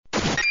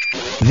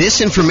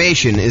This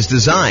information is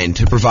designed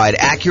to provide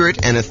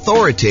accurate and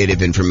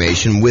authoritative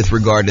information with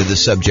regard to the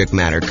subject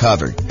matter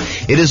covered.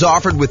 It is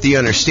offered with the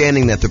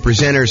understanding that the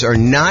presenters are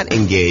not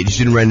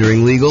engaged in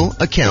rendering legal,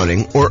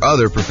 accounting, or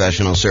other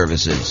professional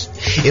services.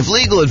 If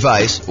legal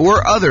advice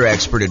or other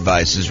expert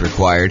advice is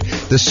required,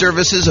 the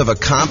services of a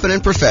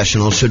competent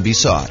professional should be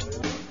sought.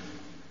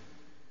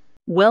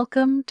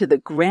 Welcome to the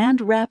Grand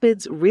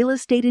Rapids Real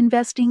Estate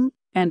Investing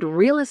and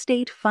Real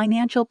Estate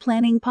Financial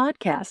Planning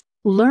Podcast.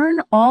 Learn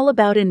all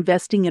about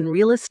investing in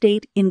real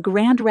estate in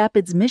Grand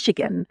Rapids,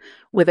 Michigan,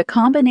 with a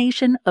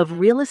combination of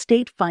real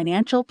estate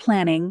financial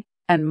planning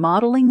and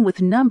modeling with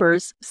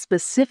numbers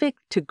specific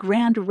to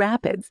Grand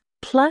Rapids,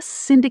 plus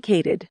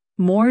syndicated,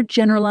 more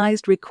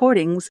generalized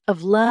recordings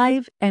of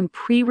live and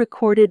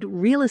pre-recorded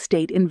real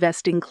estate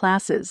investing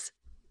classes.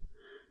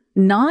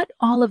 Not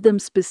all of them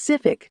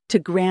specific to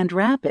Grand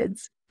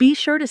Rapids. Be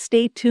sure to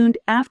stay tuned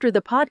after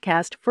the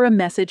podcast for a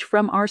message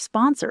from our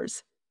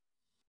sponsors.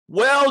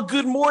 Well,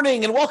 good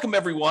morning and welcome,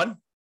 everyone.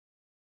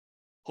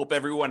 Hope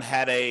everyone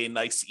had a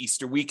nice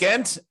Easter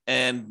weekend,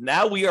 and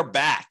now we are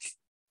back.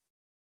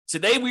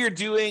 Today we are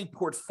doing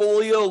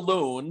Portfolio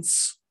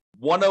Loans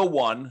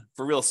 101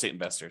 for real estate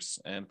investors,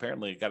 and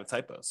apparently I got a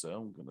typo, so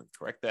I'm going to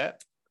correct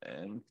that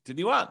and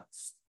continue on.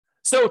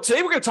 So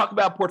today we're going to talk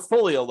about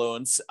portfolio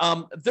loans.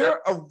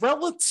 They're a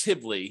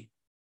relatively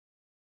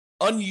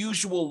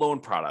unusual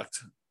loan product.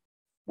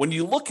 When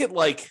you look at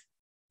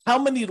how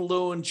many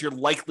loans you're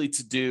likely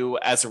to do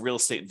as a real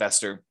estate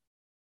investor,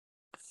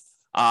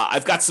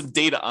 I've got some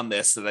data on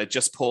this that I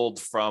just pulled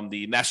from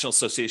the National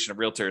Association of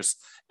Realtors,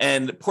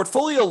 and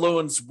portfolio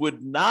loans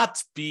would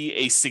not be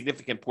a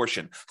significant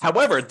portion.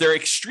 However, they're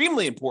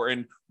extremely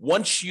important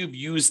once you've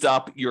used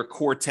up your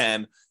core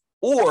 10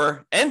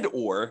 or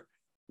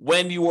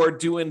when you are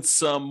doing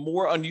some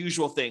more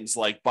unusual things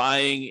like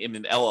buying in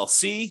an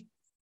LLC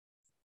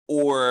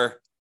or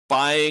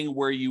buying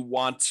where you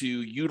want to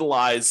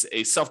utilize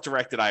a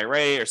self-directed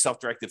IRA or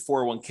self-directed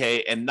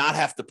 401k and not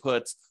have to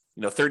put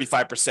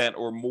 35%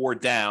 or more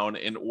down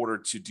in order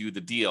to do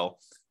the deal.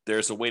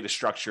 There's a way to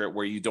structure it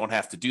where you don't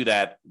have to do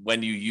that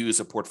when you use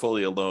a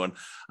portfolio loan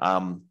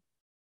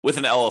with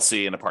an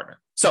LLC and a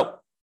partner. So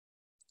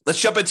let's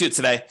jump into it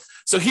today.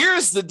 So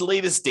here's the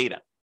latest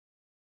data.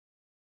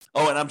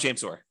 Oh, and I'm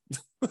James Orr,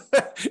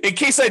 in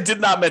case I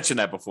did not mention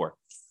that before.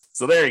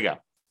 So there you go.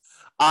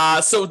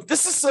 So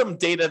this is some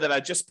data that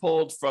I just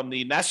pulled from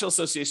the National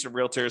Association of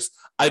Realtors.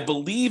 I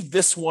believe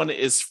this one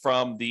is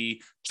from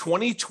the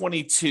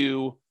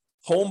 2022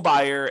 home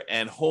buyer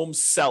and home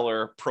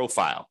seller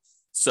profile.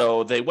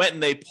 So they went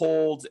and they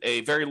pulled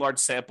a very large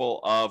sample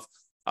of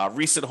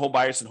recent home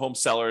buyers and home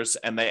sellers,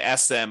 and they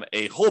asked them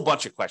a whole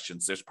bunch of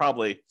questions. There's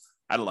probably,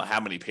 I don't know how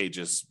many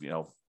pages,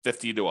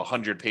 50 to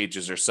 100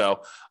 pages or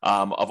so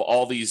of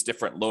all these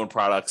different loan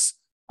products.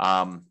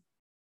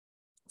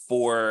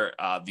 For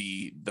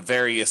the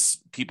various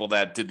people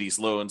that did these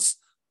loans.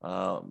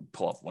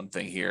 Pull up one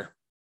thing here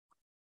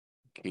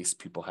in case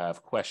people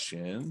have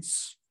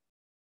questions.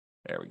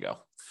 There we go.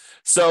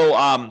 So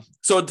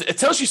it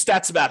tells you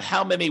stats about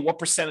what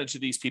percentage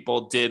of these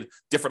people did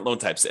different loan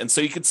types. And so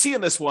you can see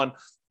in this one,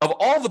 of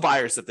all the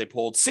buyers that they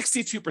pulled,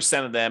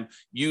 62% of them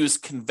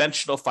used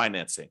conventional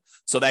financing.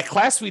 So that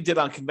class we did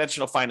on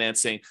conventional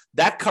financing,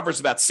 that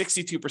covers about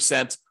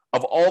 62%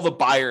 of all the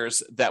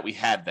buyers that we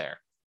had there.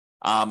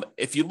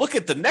 If you look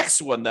at the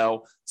next one,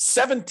 though,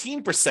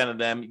 17% of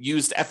them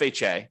used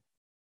FHA,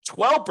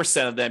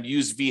 12% of them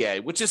used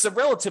VA, which is a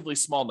relatively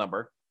small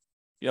number,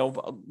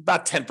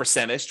 about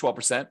 10%-ish,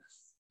 12%.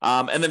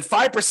 And then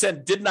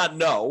 5% did not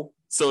know.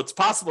 So it's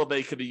possible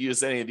they could have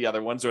used any of the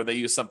other ones or they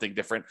used something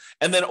different.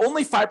 And then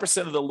only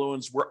 5% of the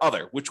loans were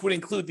other, which would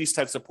include these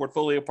types of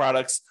portfolio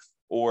products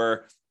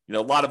or, a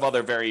lot of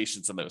other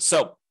variations on those.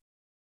 So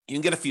you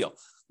can get a feel.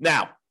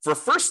 Now, for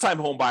first-time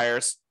home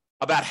buyers,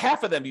 about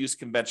half of them used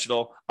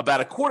conventional,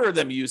 about a quarter of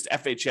them used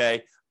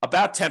FHA,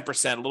 about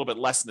 10%, a little bit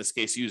less in this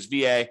case, used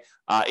VA,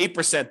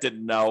 8%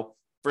 didn't know.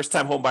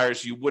 First-time home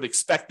buyers, you would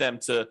expect them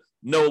to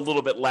know a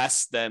little bit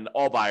less than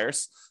all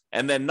buyers.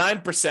 And then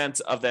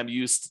 9% of them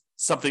used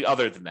something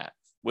other than that,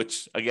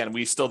 which, again,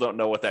 we still don't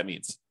know what that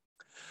means.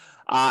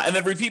 And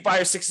then repeat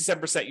buyers,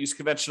 67% used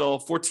conventional,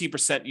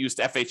 14% used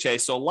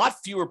FHA. So a lot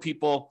fewer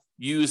people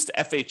used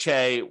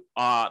FHA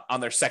on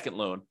their second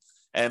loan.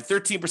 And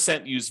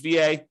 13% used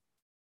VA.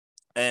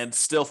 And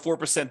still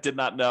 4% did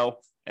not know,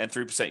 and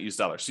 3% used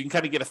dollars. So you can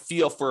kind of get a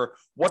feel for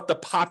what the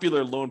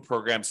popular loan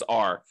programs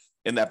are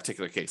in that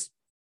particular case.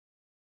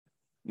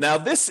 Now,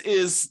 this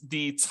is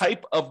the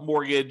type of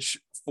mortgage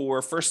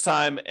for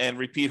first-time and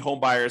repeat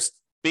home buyers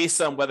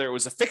based on whether it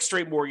was a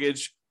fixed-rate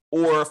mortgage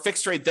or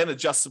fixed rate then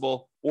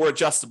adjustable, or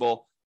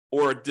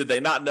did they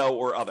not know,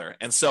 or other.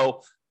 And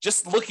so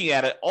just looking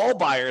at it, all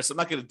buyers, I'm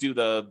not going to do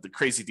the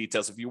crazy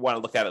details. If you want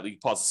to look at it, you can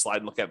pause the slide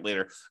and look at it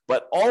later.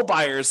 But all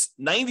buyers,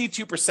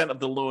 92% of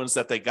the loans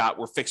that they got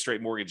were fixed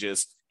rate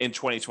mortgages in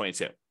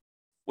 2022,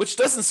 which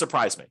doesn't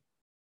surprise me.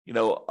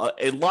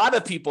 A lot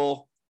of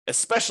people,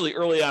 especially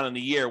early on in the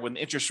year when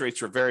interest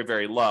rates were very,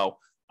 very low,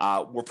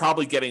 were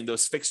probably getting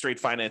those fixed rate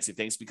financing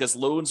things because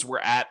loans were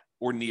at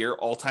or near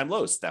all-time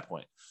lows at that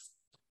point.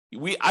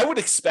 I would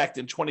expect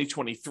in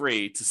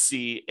 2023 to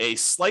see a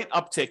slight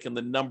uptick in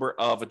the number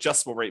of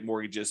adjustable rate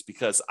mortgages,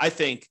 because I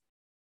think,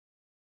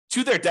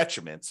 to their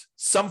detriment,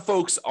 some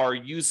folks are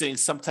using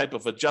some type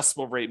of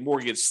adjustable rate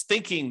mortgage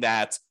thinking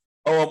that,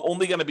 oh, I'm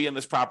only going to be in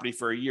this property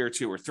for a year or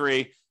 2 or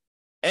 3,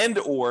 and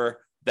or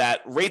that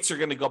rates are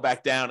going to go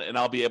back down and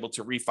I'll be able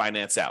to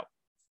refinance out.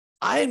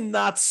 I'm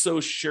not so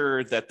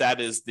sure that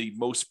that is the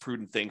most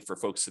prudent thing for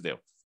folks to do.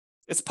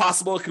 It's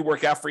possible it could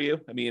work out for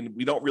you. I mean,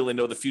 we don't really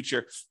know the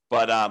future,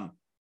 but I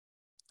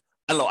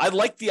don't know. I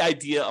like the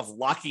idea of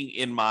locking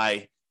in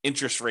my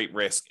interest rate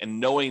risk and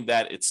knowing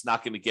that it's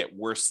not going to get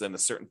worse than a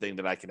certain thing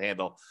that I can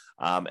handle.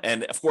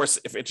 And of course,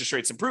 if interest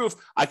rates improve,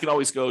 I can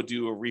always go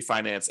do a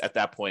refinance at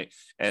that point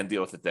and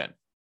deal with it then.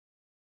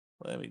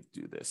 Let me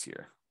do this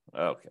here.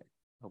 Okay.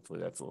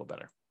 Hopefully that's a little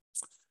better.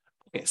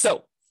 Okay.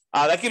 So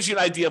that gives you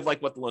an idea of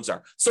like what the loans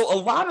are. So a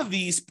lot of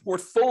these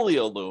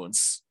portfolio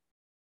loans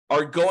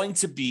are going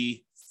to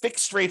be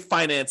fixed rate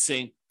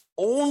financing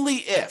only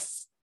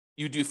if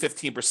you do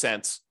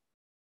 15%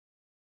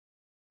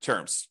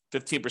 terms,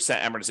 15%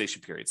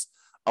 amortization periods.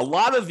 A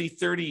lot of the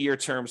 30-year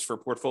terms for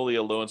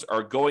portfolio loans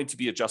are going to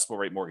be adjustable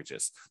rate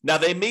mortgages. Now,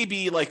 they may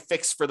be like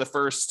fixed for the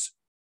first,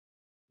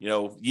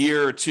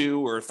 year or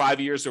 2 or 5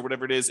 years or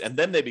whatever it is, and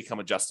then they become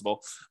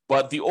adjustable.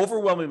 But the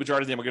overwhelming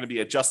majority of them are going to be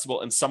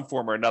adjustable in some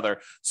form or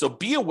another. So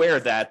be aware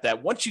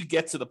that once you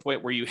get to the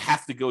point where you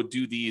have to go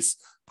do these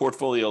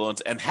portfolio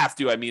loans, and have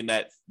to, I mean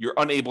that you're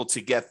unable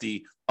to get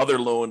the other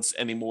loans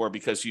anymore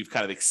because you've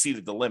kind of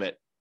exceeded the limit,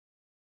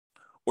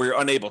 or you're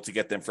unable to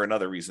get them for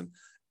another reason,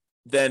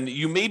 then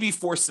you may be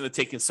forced into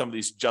taking some of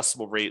these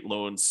adjustable rate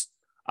loans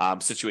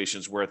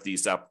situations worth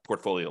these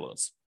portfolio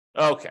loans.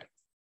 Okay.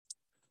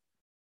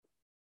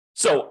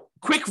 So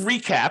quick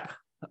recap.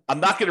 I'm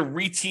not going to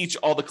reteach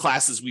all the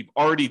classes we've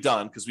already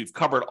done because we've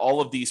covered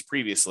all of these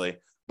previously,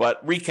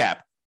 but recap.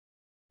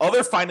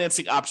 Other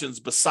financing options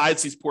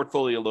besides these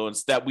portfolio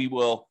loans that we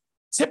will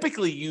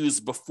typically use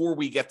before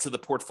we get to the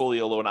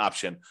portfolio loan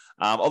option,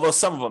 although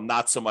some of them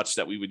not so much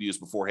that we would use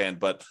beforehand,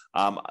 but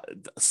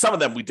some of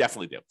them we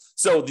definitely do.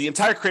 So the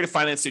entire creative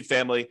financing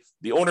family,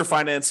 the owner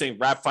financing,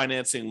 wrap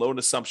financing, loan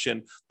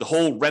assumption, the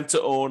whole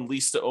rent-to-own,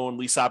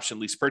 lease option,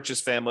 lease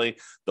purchase family,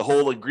 the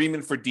whole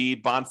agreement for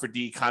deed, bond for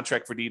deed,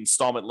 contract for deed,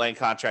 installment land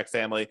contract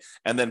family,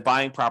 and then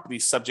buying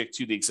properties subject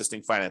to the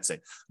existing financing.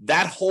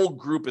 That whole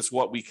group is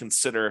what we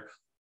consider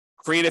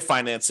creative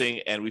financing,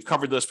 and we've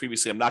covered those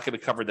previously. I'm not going to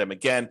cover them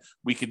again.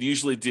 We could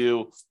usually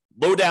do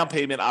low down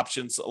payment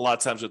options a lot of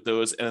times with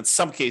those, and in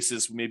some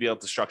cases, we may be able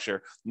to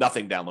structure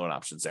nothing down loan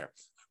options there.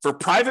 For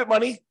private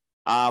money,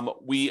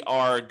 we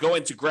are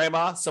going to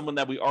grandma, someone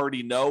that we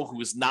already know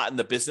who is not in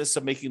the business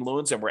of making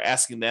loans, and we're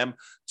asking them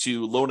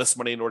to loan us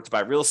money in order to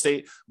buy real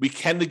estate. We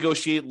can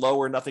negotiate low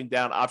or nothing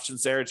down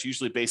options there. It's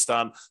usually based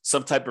on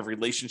some type of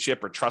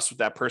relationship or trust with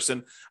that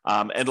person,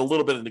 and a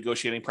little bit of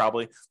negotiating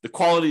probably. The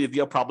quality of the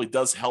deal probably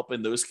does help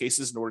in those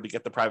cases in order to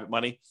get the private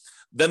money.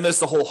 Then there's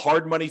the whole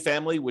hard money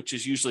family, which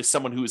is usually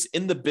someone who is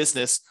in the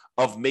business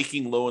of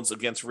making loans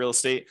against real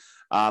estate.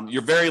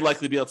 You're very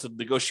likely to be able to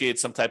negotiate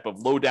some type of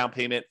low down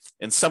payment.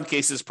 In some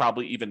cases,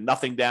 probably even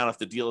nothing down if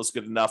the deal is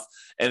good enough.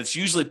 And it's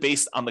usually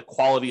based on the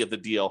quality of the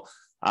deal.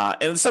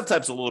 And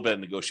sometimes a little bit of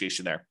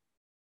negotiation there.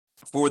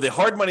 For the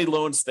hard money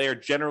loans, they are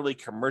generally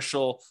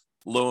commercial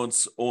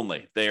loans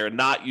only. They are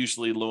not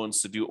usually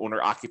loans to do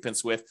owner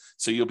occupants with.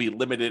 So you'll be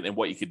limited in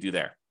what you could do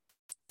there.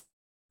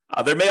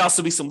 There may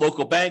also be some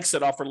local banks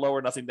that offer low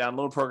or nothing down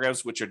loan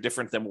programs, which are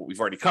different than what we've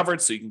already covered.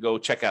 So you can go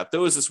check out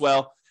those as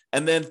well.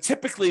 And then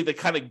typically the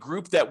kind of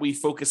group that we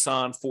focus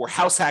on for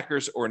house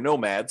hackers or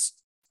nomads.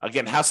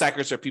 Again, house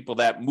hackers are people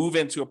that move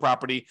into a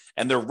property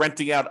and they're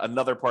renting out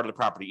another part of the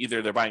property.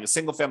 Either they're buying a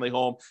single family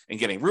home and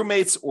getting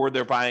roommates, or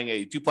they're buying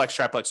a duplex,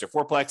 triplex, or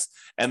fourplex,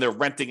 and they're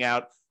renting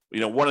out,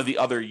 one of the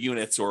other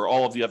units or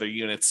all of the other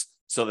units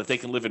so that they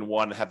can live in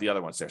one and have the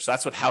other ones there. So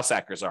that's what house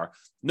hackers are.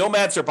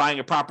 Nomads are buying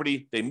a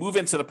property. They move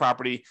into the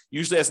property,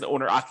 usually as an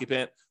owner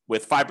occupant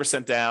with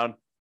 5% down,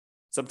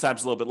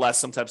 sometimes a little bit less,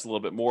 sometimes a little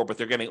bit more, but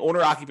they're getting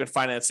owner occupant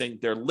financing.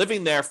 They're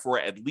living there for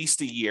at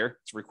least a year.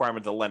 It's a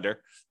requirement of the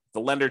lender. If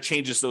the lender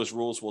changes those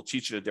rules, we'll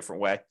teach it a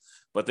different way,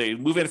 but they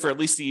move in for at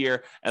least a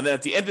year. And then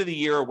at the end of the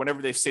year, or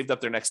whenever they've saved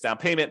up their next down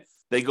payment,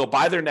 they go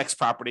buy their next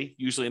property,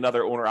 usually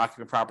another owner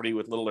occupant property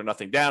with little or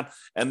nothing down.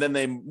 And then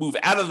they move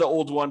out of the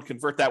old one,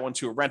 convert that one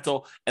to a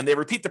rental, and they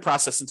repeat the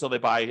process until they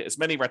buy as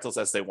many rentals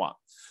as they want.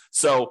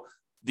 So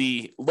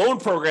the loan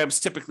programs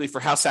typically for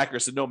house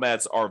hackers and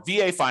nomads are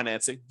VA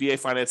financing. VA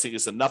financing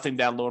is a nothing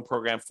down loan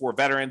program for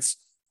veterans.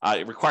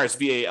 It requires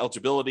VA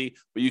eligibility,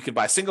 but you can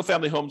buy single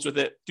family homes with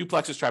it,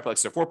 duplexes,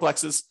 triplexes, or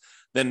fourplexes.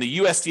 Then the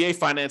USDA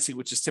financing,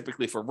 which is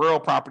typically for rural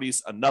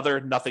properties,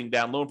 another nothing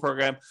down loan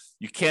program.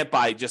 You can't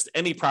buy just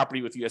any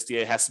property with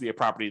USDA. It has to be a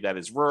property that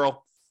is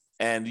rural,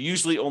 and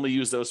usually only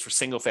use those for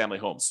single family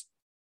homes.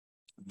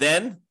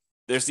 Then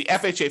there's the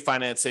FHA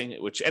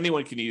financing, which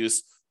anyone can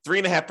use.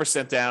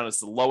 3.5% down is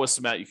the lowest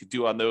amount you could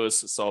do on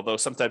those. So although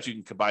sometimes you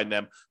can combine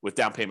them with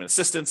down payment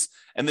assistance,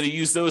 and then you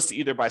use those to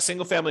either buy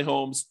single family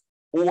homes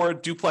or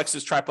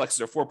duplexes,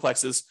 triplexes, or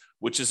fourplexes,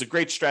 which is a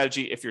great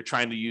strategy if you're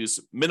trying to use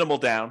minimal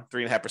down,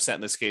 3.5%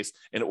 in this case,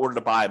 in order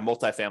to buy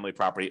multifamily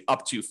property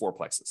up to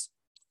fourplexes.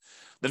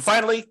 Then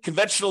finally,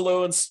 conventional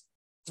loans,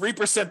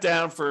 3%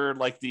 down for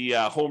like the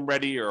Home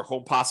Ready or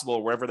Home Possible,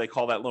 or wherever they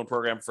call that loan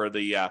program for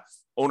the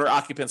owner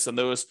occupants on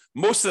those.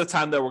 Most of the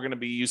time, though, we're going to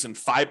be using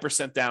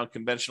 5% down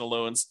conventional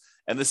loans.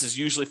 And this is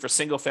usually for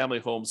single family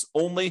homes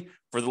only.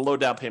 For the low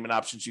down payment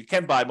options, you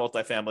can buy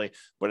multifamily,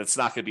 but it's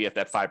not going to be at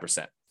that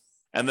 5%.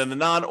 And then the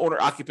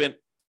non-owner occupant,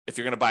 if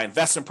you're going to buy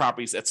investment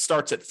properties, it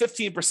starts at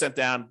 15%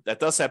 down. That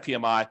does have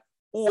PMI,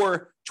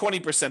 or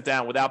 20%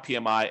 down without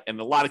PMI. And in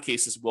a lot of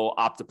cases, we'll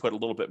opt to put a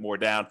little bit more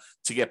down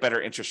to get better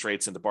interest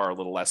rates and to borrow a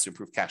little less to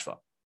improve cash flow.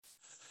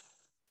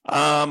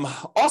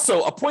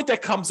 Also, a point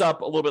that comes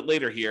up a little bit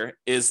later here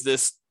is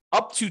this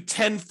up to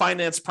 10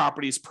 finance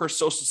properties per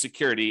Social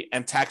Security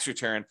and tax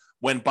return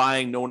when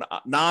buying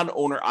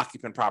non-owner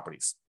occupant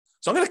properties.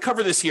 So I'm going to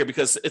cover this here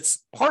because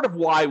it's part of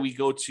why we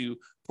go to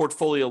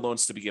portfolio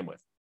loans to begin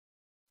with.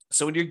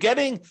 So when you're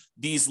getting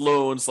these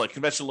loans, like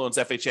conventional loans,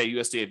 FHA,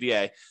 USDA,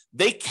 VA,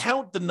 they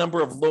count the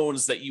number of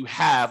loans that you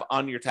have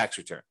on your tax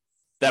return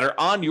that are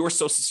on your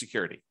Social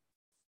Security.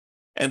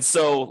 And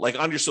so like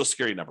on your Social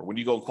Security number, when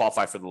you go and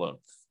qualify for the loan.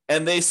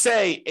 And they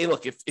say, hey,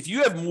 look, if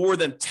you have more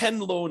than 10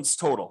 loans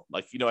total,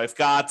 like, I've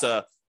got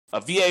a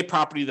VA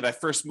property that I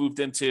first moved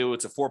into,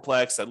 it's a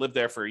fourplex. I lived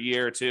there for a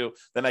year or two.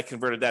 Then I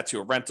converted that to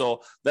a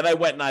rental. Then I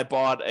went and I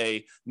bought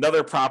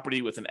another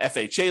property with an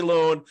FHA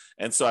loan.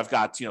 And so I've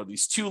got,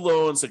 these two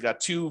loans. I've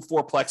got two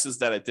fourplexes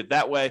that I did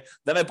that way.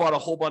 Then I bought a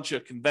whole bunch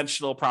of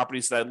conventional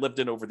properties that I lived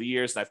in over the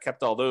years, and I've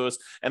kept all those.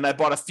 And I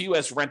bought a few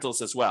as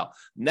rentals as well.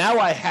 Now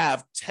I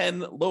have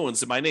 10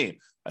 loans in my name.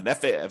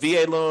 A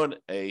VA loan,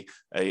 a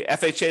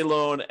FHA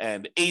loan,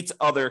 and 8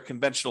 other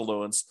conventional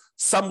loans,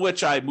 some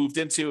which I moved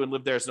into and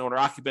lived there as an owner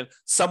occupant,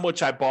 some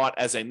which I bought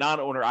as a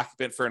non-owner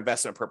occupant for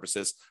investment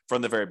purposes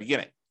from the very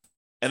beginning.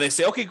 And they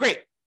say, okay, great.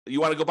 You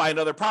want to go buy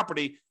another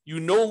property. You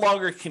no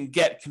longer can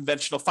get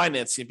conventional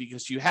financing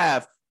because you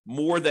have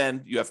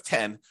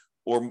 10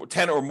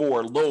 or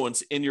more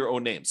loans in your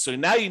own name. So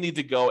now you need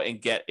to go and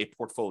get a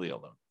portfolio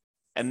loan.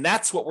 And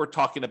that's what we're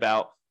talking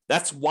about.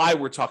 That's why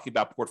we're talking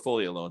about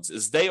portfolio loans,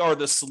 is they are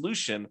the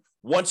solution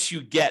once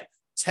you get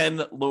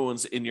 10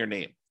 loans in your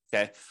name,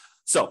 okay?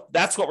 So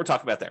that's what we're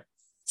talking about there.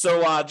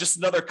 So just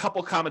another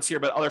couple comments here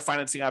about other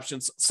financing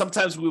options.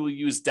 Sometimes we will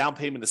use down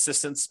payment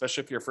assistance,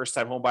 especially if you're a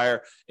first-time home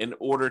buyer, in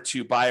order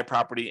to buy a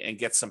property and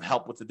get some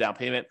help with the down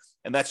payment.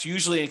 And that's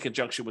usually in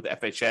conjunction with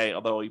FHA,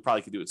 although you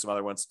probably could do it with some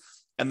other ones.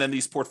 And then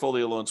these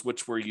portfolio loans,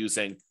 which we're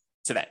using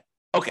today.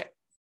 Okay,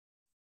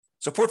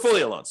 so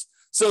portfolio loans.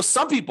 So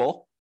some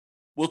people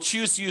will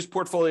choose to use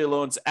portfolio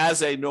loans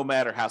as a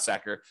nomad or house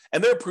hacker,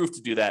 and they're approved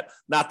to do that.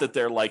 Not that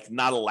they're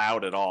not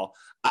allowed at all.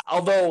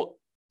 Although,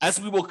 as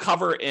we will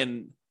cover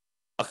in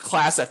a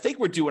class I think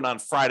we're doing on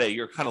Friday,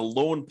 your kind of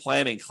loan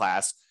planning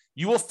class,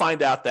 you will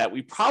find out that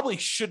we probably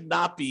should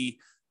not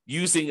be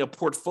using a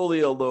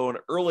portfolio loan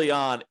early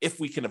on if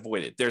we can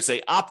avoid it. There's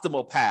a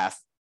optimal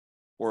path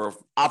or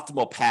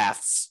optimal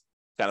paths,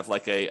 kind of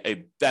like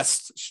a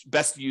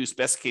best use,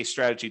 best case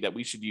strategy that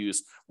we should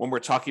use when we're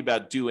talking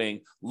about doing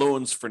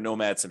loans for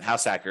nomads and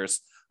house hackers.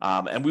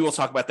 And we will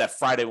talk about that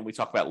Friday when we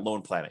talk about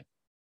loan planning.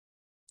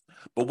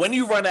 But when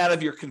you run out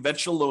of your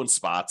conventional loan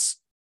spots,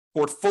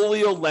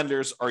 portfolio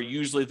lenders are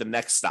usually the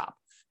next stop.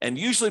 And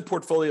usually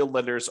portfolio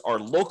lenders are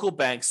local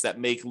banks that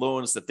make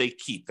loans that they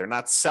keep. They're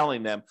not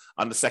selling them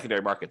on the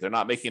secondary market. They're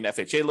not making an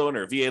FHA loan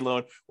or a VA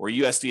loan or a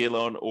USDA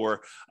loan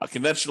or a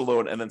conventional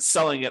loan and then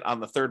selling it on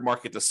the third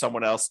market to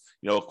someone else,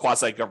 a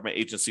quasi-government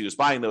agency who's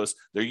buying those.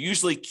 They're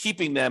usually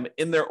keeping them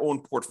in their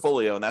own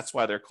portfolio, and that's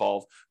why they're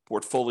called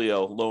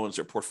portfolio loans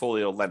or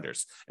portfolio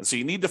lenders. And so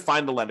you need to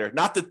find the lender.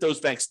 Not that those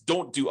banks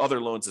don't do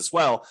other loans as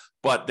well,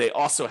 but they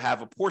also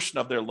have a portion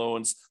of their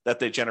loans that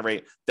they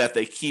generate that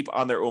they keep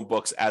on their own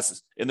books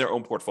as in their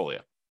own portfolio.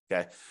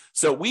 Okay.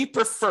 So we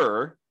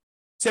prefer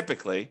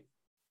typically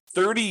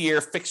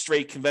 30-year fixed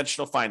rate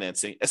conventional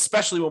financing,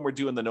 especially when we're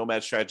doing the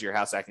nomad strategy or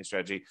house hacking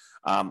strategy,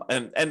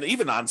 and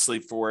even honestly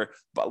for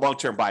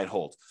long-term buy and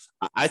hold.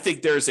 I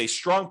think there's a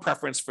strong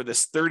preference for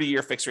this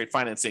 30-year fixed rate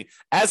financing,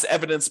 as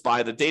evidenced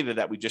by the data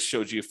that we just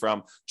showed you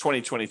from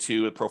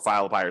 2022 with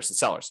profile of buyers and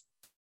sellers.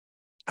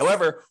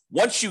 However,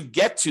 once you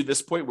get to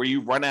this point where you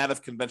run out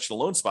of conventional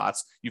loan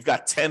spots, you've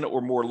got 10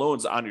 or more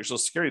loans on your Social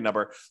Security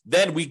number,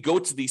 then we go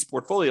to these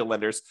portfolio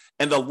lenders.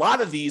 And a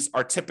lot of these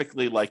are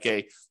typically like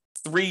a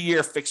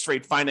 3-year fixed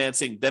rate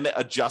financing, then it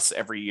adjusts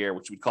every year,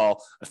 which we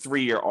call a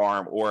 3-year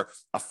ARM, or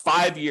a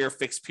 5-year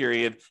fixed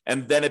period,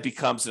 and then it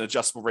becomes an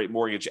adjustable rate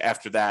mortgage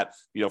after that,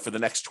 for the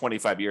next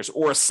 25 years,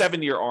 or a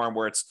 7-year ARM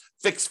where it's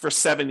fixed for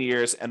 7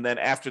 years, and then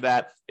after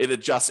that, it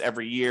adjusts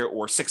every year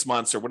or 6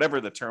 months or whatever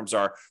the terms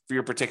are for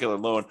your particular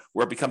loan,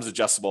 where it becomes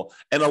adjustable.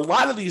 And a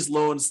lot of these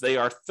loans, they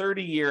are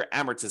 30-year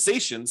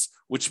amortizations,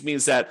 which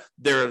means that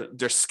they're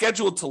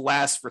scheduled to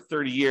last for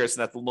 30 years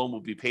and that the loan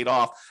will be paid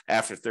off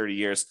after 30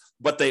 years,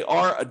 but they they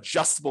are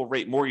adjustable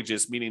rate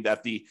mortgages, meaning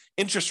that the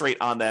interest rate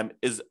on them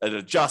is an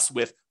adjust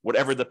with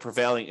whatever the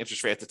prevailing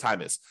interest rate at the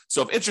time is.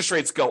 So if interest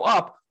rates go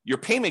up, your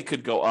payment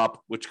could go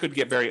up, which could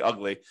get very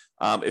ugly.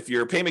 If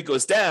your payment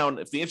goes down,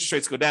 if the interest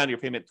rates go down, your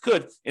payment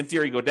could, in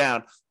theory, go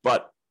down.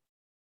 But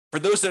for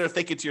those that are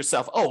thinking to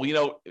yourself, oh,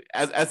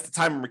 as the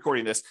time I'm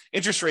recording this,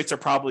 interest rates are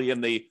probably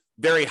in the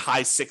very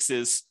high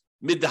sixes,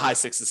 mid to high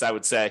sixes, I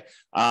would say,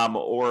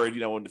 or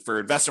for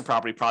investment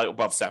property, probably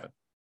above 7.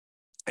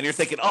 And you're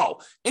thinking,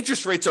 oh,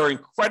 interest rates are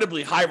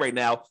incredibly high right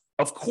now.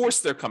 Of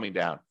course they're coming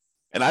down.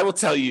 And I will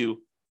tell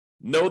you,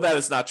 no, that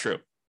is not true.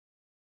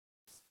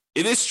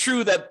 It is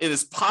true that it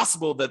is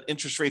possible that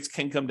interest rates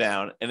can come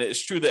down, and it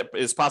is true that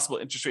it is possible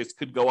interest rates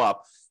could go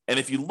up. And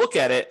if you look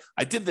at it,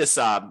 I did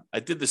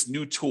this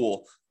new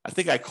tool. I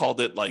think I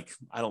called it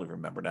I don't even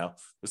remember now.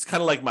 It was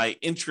kind of like my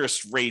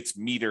interest rates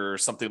meter or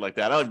something like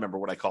that. I don't remember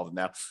what I called it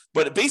now.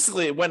 But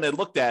basically, when I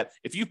looked at,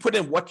 if you put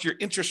in what your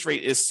interest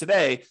rate is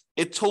today,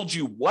 it told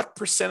you what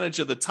percentage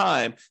of the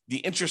time the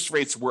interest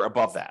rates were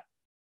above that.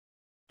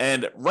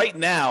 And right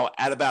now,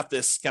 at about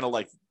this kind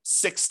of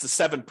 6 to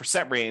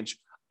 7% range,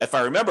 if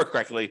I remember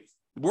correctly,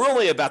 we're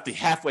only about the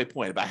halfway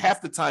point. About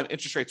half the time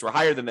interest rates were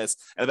higher than this,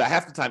 and about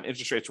half the time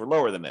interest rates were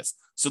lower than this.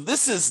 So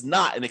this is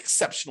not an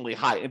exceptionally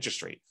high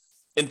interest rate.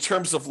 In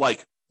terms of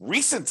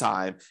recent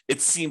time,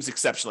 it seems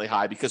exceptionally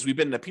high because we've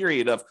been in a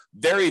period of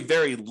very,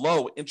 very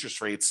low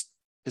interest rates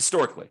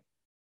historically.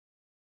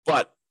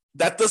 But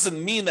that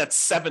doesn't mean that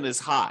 7 is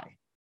high.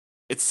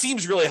 It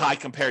seems really high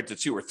compared to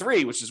 2 or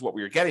 3, which is what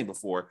we were getting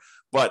before,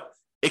 but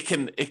it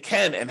can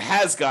and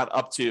has got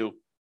up to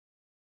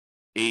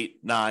 8,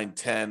 9,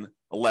 10,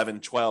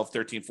 11, 12,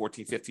 13,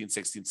 14, 15,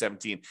 16,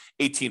 17,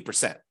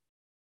 18%.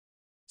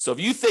 So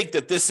if you think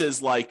that this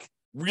is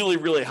really,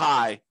 really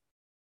high,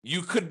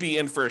 you could be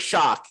in for a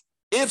shock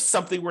if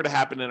something were to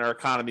happen in our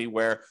economy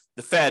where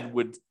the Fed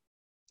would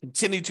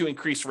continue to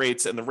increase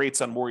rates and the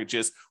rates on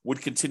mortgages would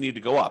continue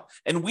to go up.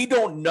 And we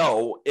don't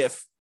know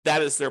if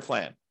that is their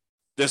plan.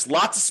 There's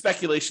lots of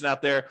speculation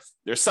out there.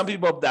 There's some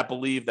people that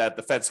believe that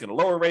the Fed's going to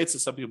lower rates,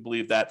 and some people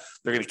believe that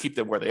they're going to keep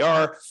them where they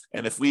are.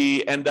 And if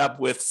we end up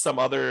with some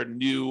other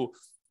new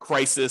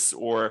crisis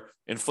or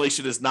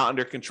inflation is not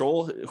under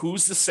control,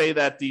 who's to say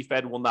that the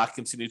Fed will not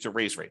continue to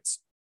raise rates?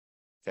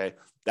 Okay,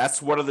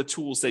 that's one of the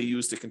tools they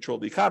use to control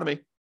the economy.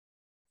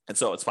 And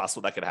so it's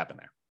possible that could happen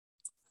there.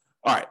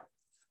 All right.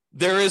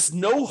 There is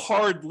no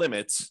hard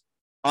limit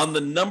on the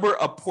number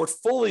of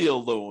portfolio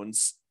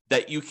loans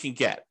that you can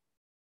get,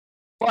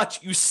 but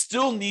you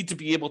still need to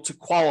be able to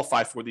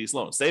qualify for these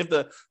loans. They have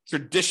the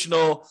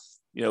traditional,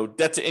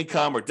 debt to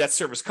income or debt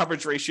service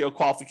coverage ratio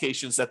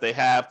qualifications that they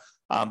have.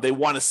 They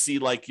want to see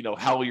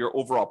how your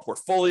overall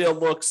portfolio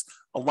looks.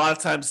 A lot of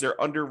times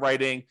their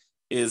underwriting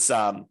is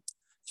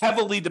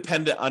heavily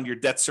dependent on your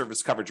debt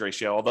service coverage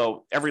ratio,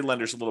 although every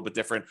lender is a little bit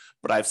different,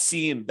 but I've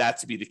seen that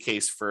to be the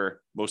case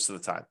for most of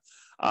the time.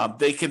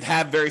 They can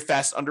have very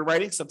fast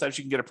underwriting. Sometimes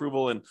you can get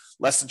approval in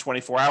less than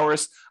 24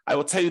 hours. I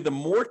will tell you, the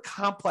more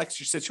complex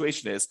your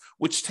situation is,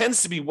 which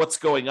tends to be what's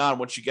going on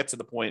once you get to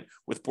the point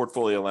with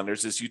portfolio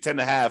lenders, is you tend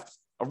to have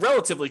a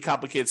relatively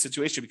complicated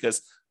situation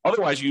because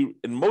otherwise you,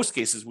 in most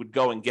cases, would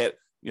go and get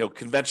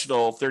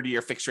conventional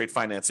 30-year fixed rate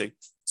financing.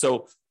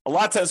 So a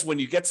lot of times when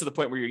you get to the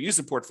point where you're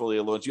using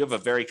portfolio loans, you have a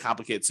very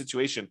complicated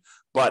situation.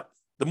 But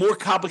the more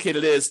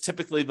complicated it is,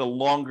 typically the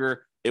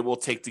longer it will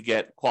take to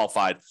get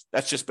qualified.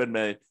 That's just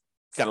been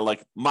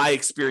my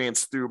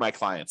experience through my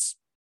clients.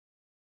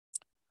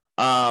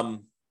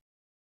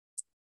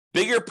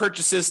 Bigger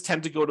purchases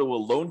tend to go to a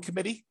loan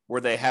committee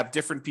where they have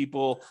different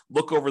people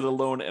look over the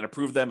loan and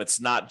approve them. It's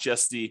not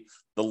just the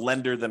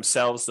lender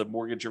themselves, the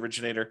mortgage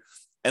originator.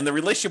 And the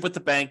relationship with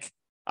the bank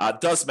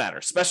does matter,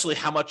 especially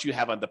how much you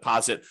have on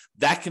deposit.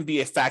 That can be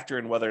a factor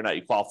in whether or not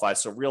you qualify.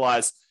 So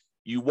realize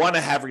you want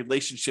to have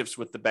relationships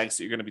with the banks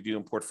that you're going to be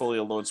doing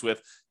portfolio loans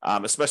with,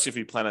 especially if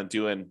you plan on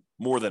doing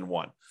more than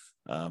one.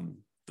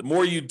 The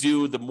more you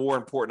do, the more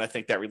important I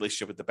think that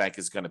relationship with the bank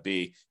is going to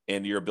be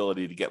in your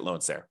ability to get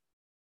loans there.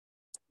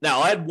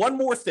 Now, I had one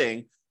more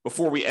thing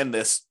before we end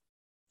this,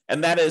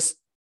 and that is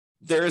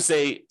there is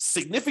a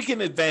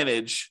significant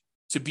advantage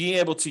to being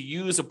able to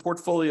use a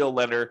portfolio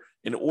lender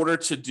in order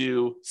to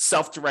do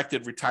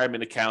self-directed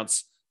retirement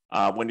accounts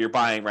when you're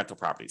buying rental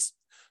properties.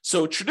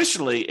 So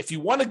traditionally, if you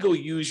want to go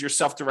use your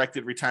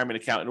self-directed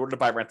retirement account in order to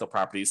buy rental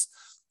properties,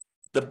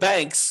 the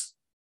banks,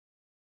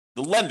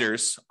 the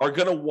lenders, are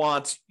going to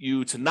want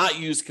you to not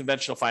use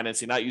conventional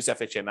financing, not use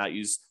FHA, not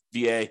use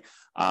VA,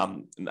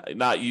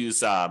 not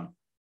use, I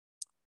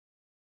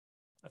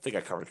think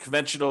I covered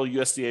conventional,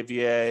 USDA,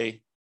 VA,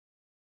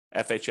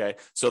 FHA.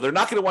 So they're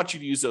not going to want you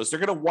to use those. They're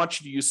going to want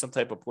you to use some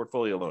type of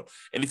portfolio loan.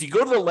 And if you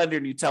go to the lender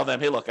and you tell them,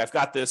 hey, look, I've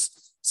got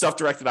this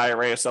self-directed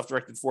IRA or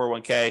self-directed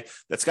 401k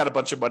that's got a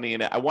bunch of money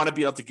in it. I want to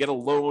be able to get a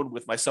loan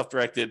with my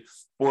self-directed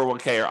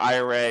 401k or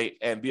IRA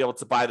and be able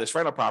to buy this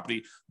rental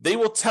property. They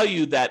will tell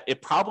you that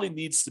it probably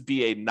needs to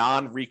be a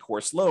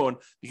non-recourse loan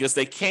because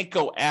they can't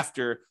go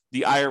after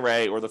the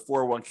IRA or the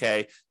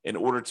 401k in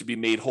order to be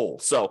made whole.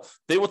 So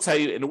they will tell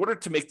you, in order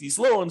to make these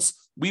loans,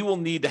 we will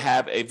need to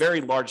have a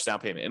very large down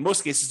payment. In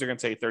most cases, they're going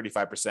to take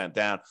 35%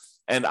 down.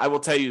 And I will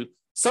tell you,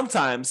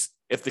 sometimes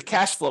if the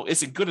cash flow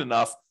isn't good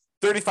enough,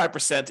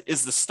 35%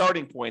 is the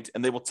starting point,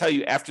 and they will tell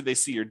you after they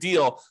see your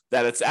deal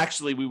that it's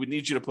actually, we would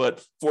need you to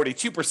put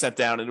 42%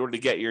 down in order to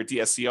get your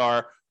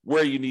DSCR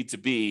where you need to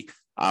be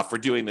for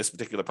doing this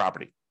particular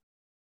property.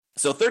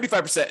 So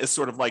 35% is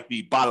sort of like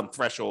the bottom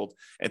threshold,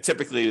 and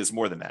typically it is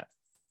more than that.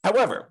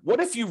 However,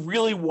 what if you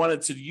really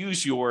wanted to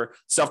use your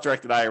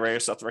self-directed IRA or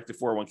self-directed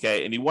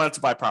 401k and you wanted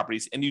to buy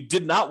properties and you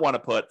did not want to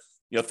put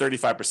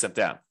 35%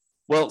 down?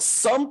 Well,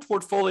 some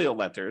portfolio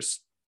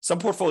lenders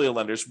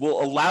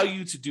will allow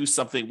you to do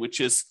something which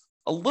is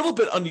a little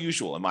bit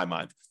unusual in my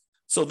mind.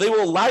 So they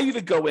will allow you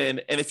to go in,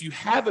 and if you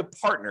have a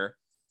partner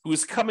who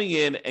is coming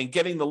in and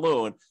getting the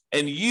loan,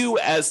 and you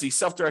as the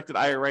self-directed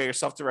IRA or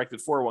self-directed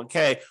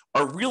 401k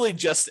are really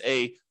just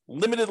a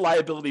limited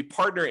liability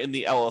partner in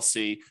the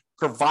LLC,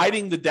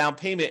 providing the down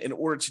payment in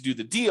order to do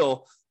the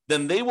deal,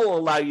 then they will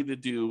allow you to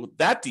do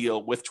that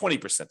deal with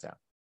 20% down.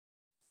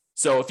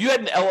 So if you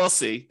had an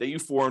LLC that you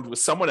formed with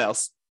someone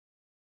else,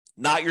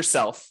 not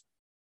yourself,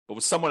 but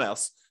with someone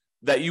else,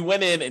 that you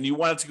went in and you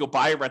wanted to go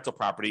buy a rental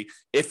property,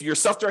 if your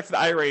self-directed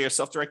IRA or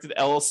self-directed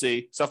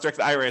LLC,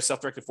 self-directed IRA or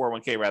self-directed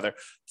 401k rather,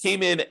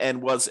 came in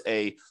and was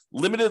a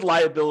limited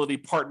liability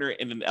partner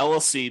in an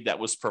LLC that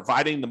was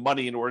providing the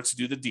money in order to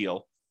do the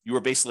deal, you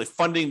were basically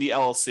funding the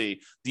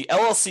LLC. The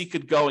LLC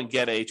could go and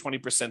get a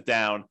 20%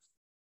 down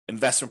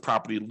investment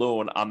property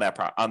loan on the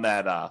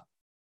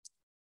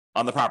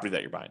property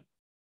that you're buying.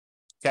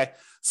 Okay,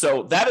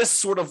 so that is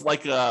sort of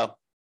like an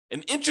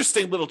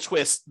interesting little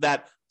twist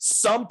that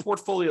some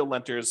portfolio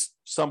lenders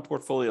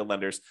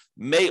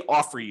may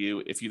offer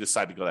you if you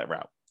decide to go that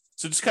route.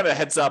 So just kind of a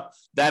heads up,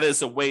 that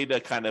is a way to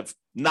kind of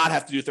not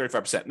have to do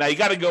 35%. Now you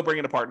got to go bring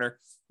in a partner,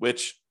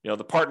 which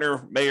the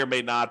partner may or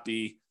may not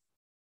be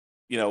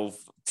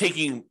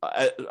taking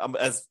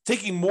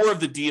more of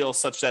the deal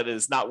such that it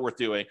is not worth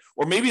doing,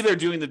 or maybe they're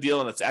doing the deal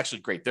and it's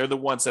actually great. They're the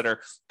ones that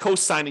are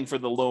co-signing for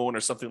the loan or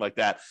something like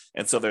that,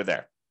 and so they're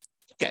there.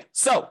 Okay,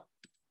 so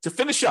to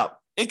finish up,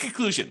 in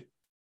conclusion,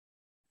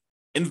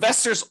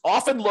 investors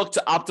often look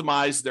to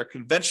optimize their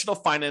conventional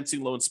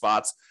financing loan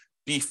spots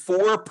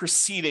before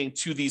proceeding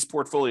to these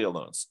portfolio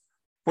loans.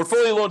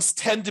 Portfolio loans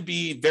tend to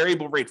be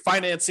variable rate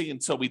financing,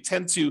 and so we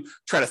tend to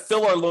try to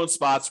fill our loan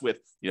spots with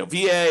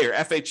VA or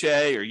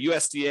FHA or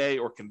USDA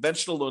or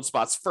conventional loan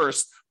spots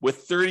first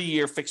with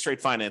 30-year fixed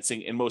rate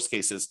financing in most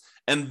cases.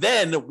 And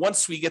then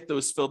once we get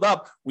those filled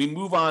up, we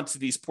move on to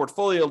these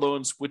portfolio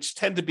loans, which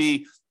tend to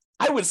be,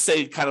 I would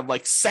say, kind of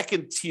like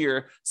second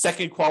tier,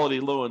 second quality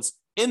loans,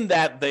 in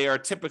that they are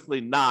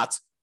typically not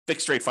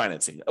fixed rate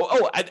financing.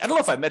 I don't know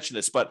if I mentioned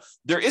this, but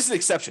there is an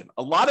exception.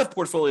 A lot of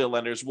portfolio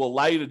lenders will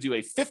allow you to do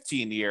a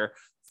 15-year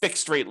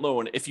fixed rate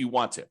loan if you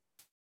want to.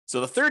 So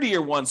the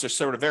 30-year ones are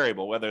sort of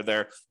variable, whether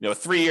they're a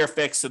 3-year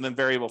fixed and then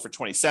variable for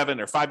 27,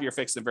 or 5-year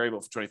fixed and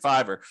variable for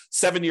 25, or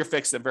 7-year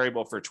fixed and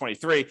variable for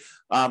 23.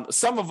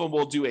 Some of them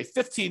will do a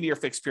 15-year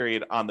fixed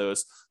period on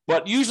those,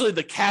 but usually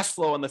the cash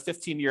flow on the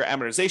 15-year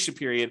amortization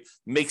period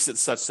makes it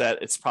such that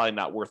it's probably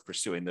not worth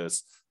pursuing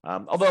those.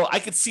 Although I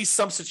could see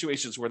some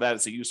situations where that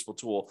is a useful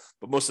tool,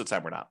 but most of the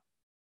time we're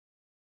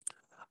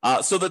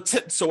not. So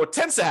what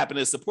tends to happen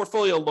is the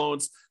portfolio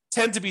loans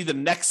tend to be the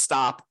next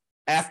stop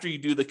after you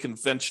do the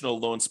conventional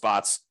loan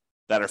spots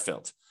that are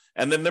filled.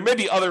 And then there may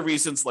be other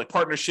reasons like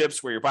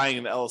partnerships where you're buying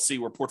an LLC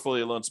where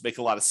portfolio loans make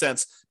a lot of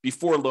sense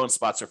before loan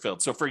spots are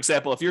filled. So for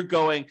example, if you're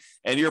going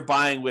and you're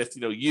buying with,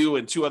 you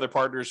and 2 other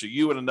partners, or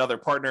you and another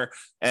partner,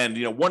 and,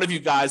 one of you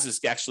guys is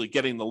actually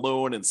getting the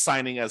loan and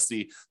signing as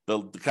the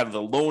kind of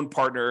the loan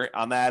partner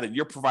on that, and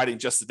you're providing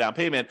just the down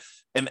payment,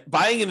 and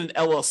buying in an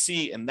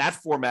LLC in that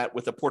format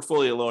with a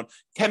portfolio loan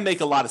can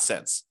make a lot of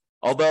sense.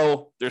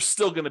 Although there's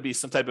still going to be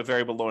some type of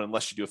variable loan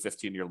unless you do a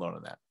 15-year loan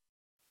on that.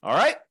 All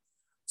right.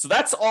 So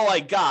that's all I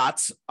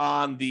got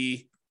on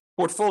the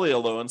portfolio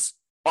loans.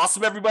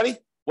 Awesome, everybody.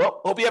 Well,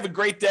 hope you have a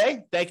great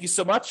day. Thank you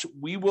so much.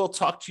 We will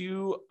talk to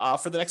you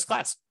for the next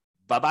class.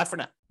 Bye-bye for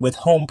now. With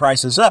home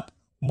prices up,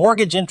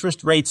 mortgage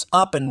interest rates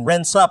up, and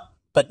rents up,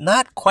 but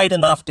not quite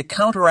enough to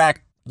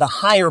counteract the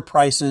higher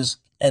prices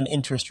and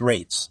interest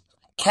rates.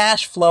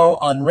 Cash flow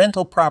on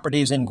rental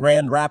properties in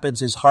Grand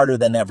Rapids is harder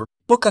than ever.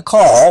 Book a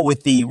call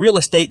with the Real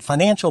Estate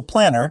Financial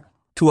Planner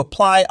to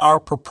apply our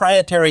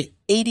proprietary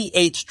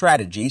 88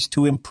 strategies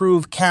to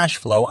improve cash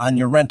flow on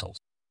your rentals.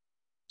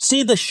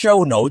 See the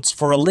show notes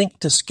for a link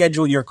to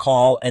schedule your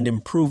call and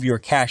improve your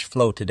cash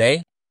flow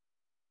today.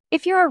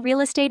 If you're a real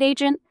estate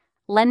agent,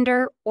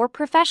 lender, or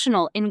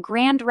professional in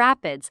Grand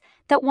Rapids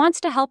that wants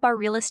to help our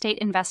real estate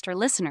investor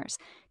listeners,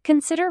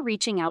 consider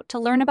reaching out to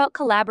learn about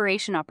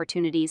collaboration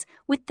opportunities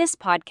with this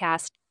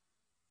podcast.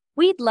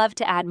 We'd love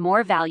to add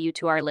more value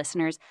to our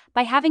listeners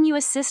by having you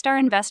assist our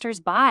investors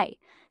buy,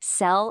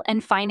 sell,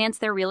 and finance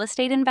their real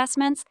estate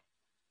investments.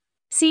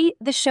 See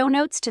the show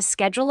notes to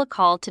schedule a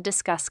call to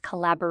discuss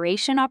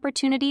collaboration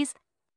opportunities